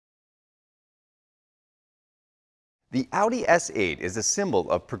The Audi S8 is a symbol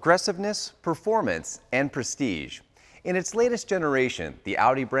of progressiveness, performance, and prestige. In its latest generation, the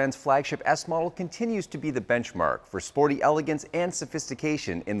Audi brand's flagship S model continues to be the benchmark for sporty elegance and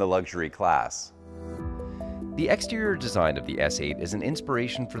sophistication in the luxury class. The exterior design of the S8 is an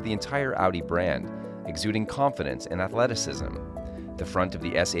inspiration for the entire Audi brand, exuding confidence and athleticism. The front of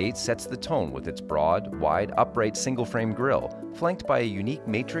the S8 sets the tone with its broad, wide, upright single-frame grille, flanked by a unique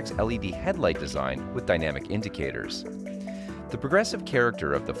matrix LED headlight design with dynamic indicators. The progressive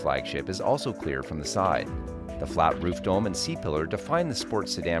character of the flagship is also clear from the side. The flat roof dome and C-pillar define the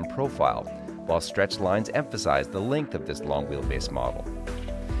sports sedan profile, while stretched lines emphasize the length of this long wheelbase model.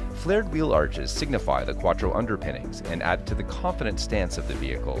 Flared wheel arches signify the quattro underpinnings and add to the confident stance of the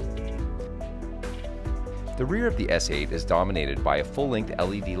vehicle. The rear of the S8 is dominated by a full-length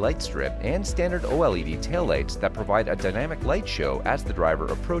LED light strip and standard OLED taillights that provide a dynamic light show as the driver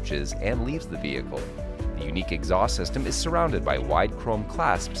approaches and leaves the vehicle. The unique exhaust system is surrounded by wide chrome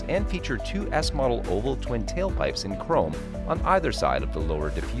clasps and feature two S-model oval twin tailpipes in chrome on either side of the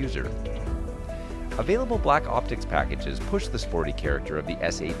lower diffuser. Available black optics packages push the sporty character of the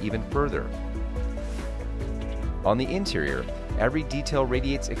S8 even further. On the interior, every detail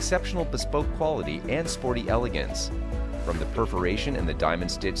radiates exceptional bespoke quality and sporty elegance. From the perforation in the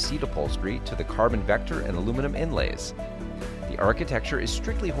diamond-stitched seat upholstery to the carbon vector and aluminum inlays. The architecture is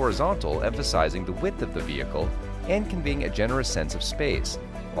strictly horizontal, emphasizing the width of the vehicle and conveying a generous sense of space,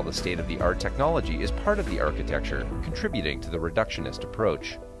 while the state-of-the-art technology is part of the architecture, contributing to the reductionist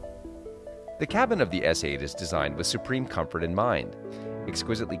approach. The cabin of the S8 is designed with supreme comfort in mind.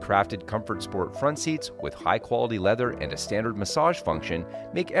 Exquisitely crafted Comfort Sport front seats with high-quality leather and a standard massage function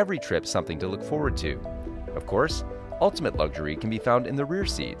make every trip something to look forward to. Of course, ultimate luxury can be found in the rear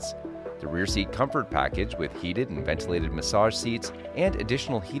seats. The rear seat comfort package with heated and ventilated massage seats and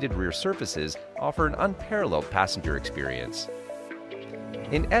additional heated rear surfaces offer an unparalleled passenger experience.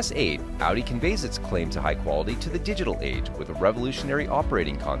 In S8, Audi conveys its claim to high quality to the digital age with a revolutionary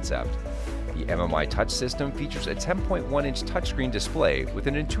operating concept. The MMI Touch system features a 10.1-inch touchscreen display with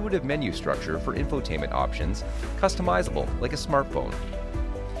an intuitive menu structure for infotainment options, customizable like a smartphone.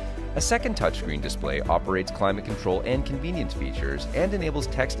 A second touchscreen display operates climate control and convenience features and enables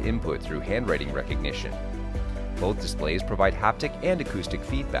text input through handwriting recognition. Both displays provide haptic and acoustic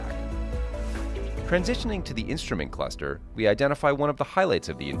feedback. Transitioning to the instrument cluster, we identify one of the highlights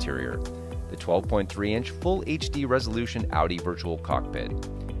of the interior, the 12.3-inch Full HD resolution Audi Virtual Cockpit.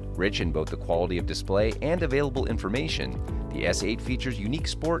 Rich in both the quality of display and available information, the S8 features unique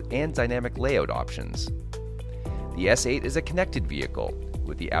sport and dynamic layout options. The S8 is a connected vehicle.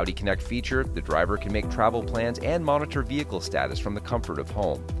 With the Audi Connect feature, the driver can make travel plans and monitor vehicle status from the comfort of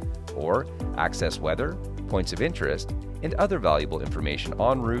home, or access weather, points of interest, and other valuable information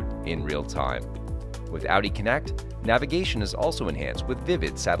en route in real time. With Audi Connect, navigation is also enhanced with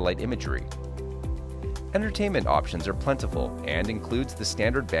vivid satellite imagery. Entertainment options are plentiful and includes the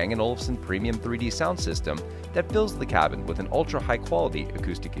standard Bang & Olufsen Premium 3D sound system that fills the cabin with an ultra-high-quality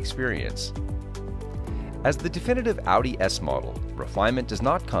acoustic experience. As the definitive Audi S model, refinement does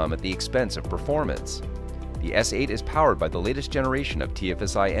not come at the expense of performance. The S8 is powered by the latest generation of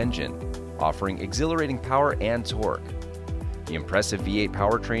TFSI engine, offering exhilarating power and torque. The impressive V8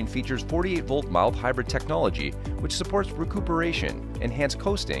 powertrain features 48-volt mild hybrid technology, which supports recuperation, enhanced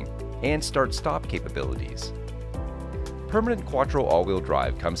coasting, and start-stop capabilities. Permanent Quattro all-wheel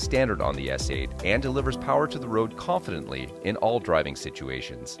drive comes standard on the S8 and delivers power to the road confidently in all driving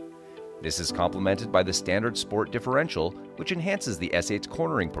situations. This is complemented by the standard Sport differential, which enhances the S8's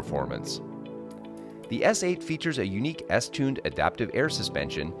cornering performance. The S8 features a unique S-tuned adaptive air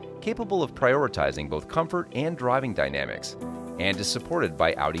suspension capable of prioritizing both comfort and driving dynamics, and is supported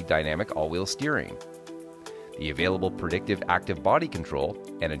by Audi Dynamic All-Wheel Steering. The available predictive active body control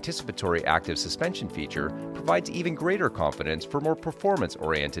and anticipatory active suspension feature provides even greater confidence for more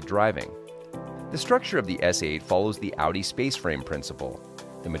performance-oriented driving. The structure of the S8 follows the Audi space frame principle.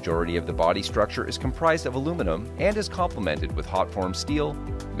 The majority of the body structure is comprised of aluminum and is complemented with hot-formed steel,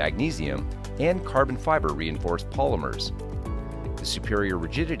 magnesium, and carbon fiber reinforced polymers. The superior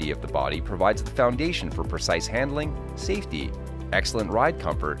rigidity of the body provides the foundation for precise handling, safety, excellent ride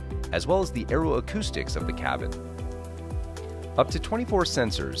comfort, as well as the aeroacoustics of the cabin. Up to 24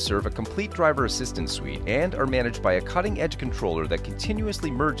 sensors serve a complete driver assistance suite and are managed by a cutting-edge controller that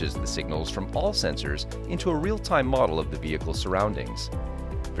continuously merges the signals from all sensors into a real-time model of the vehicle's surroundings.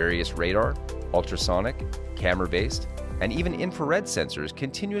 Various radar, ultrasonic, camera-based, and even infrared sensors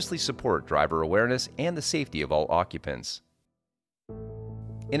continuously support driver awareness and the safety of all occupants.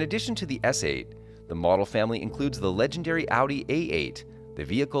 In addition to the S8, the model family includes the legendary Audi A8, the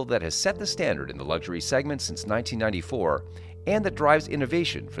vehicle that has set the standard in the luxury segment since 1994 and that drives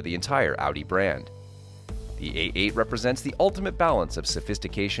innovation for the entire Audi brand. The A8 represents the ultimate balance of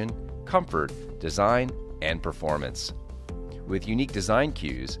sophistication, comfort, design, and performance. With unique design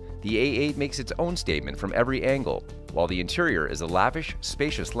cues, the A8 makes its own statement from every angle, while the interior is a lavish,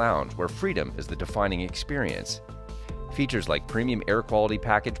 spacious lounge where freedom is the defining experience. Features like premium air quality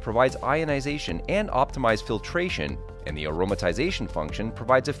package provides ionization and optimized filtration, and the aromatization function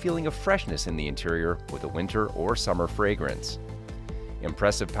provides a feeling of freshness in the interior with a winter or summer fragrance.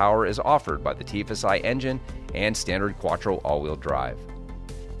 Impressive power is offered by the TFSI engine and standard quattro all-wheel drive.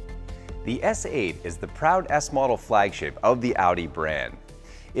 The S8 is the proud S-model flagship of the Audi brand.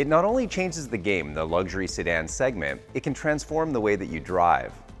 It not only changes the game in the luxury sedan segment, it can transform the way that you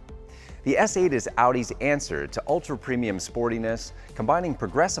drive. The S8 is Audi's answer to ultra-premium sportiness, combining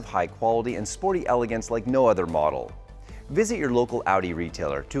progressive high quality and sporty elegance like no other model. Visit your local Audi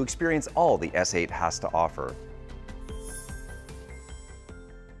retailer to experience all the S8 has to offer.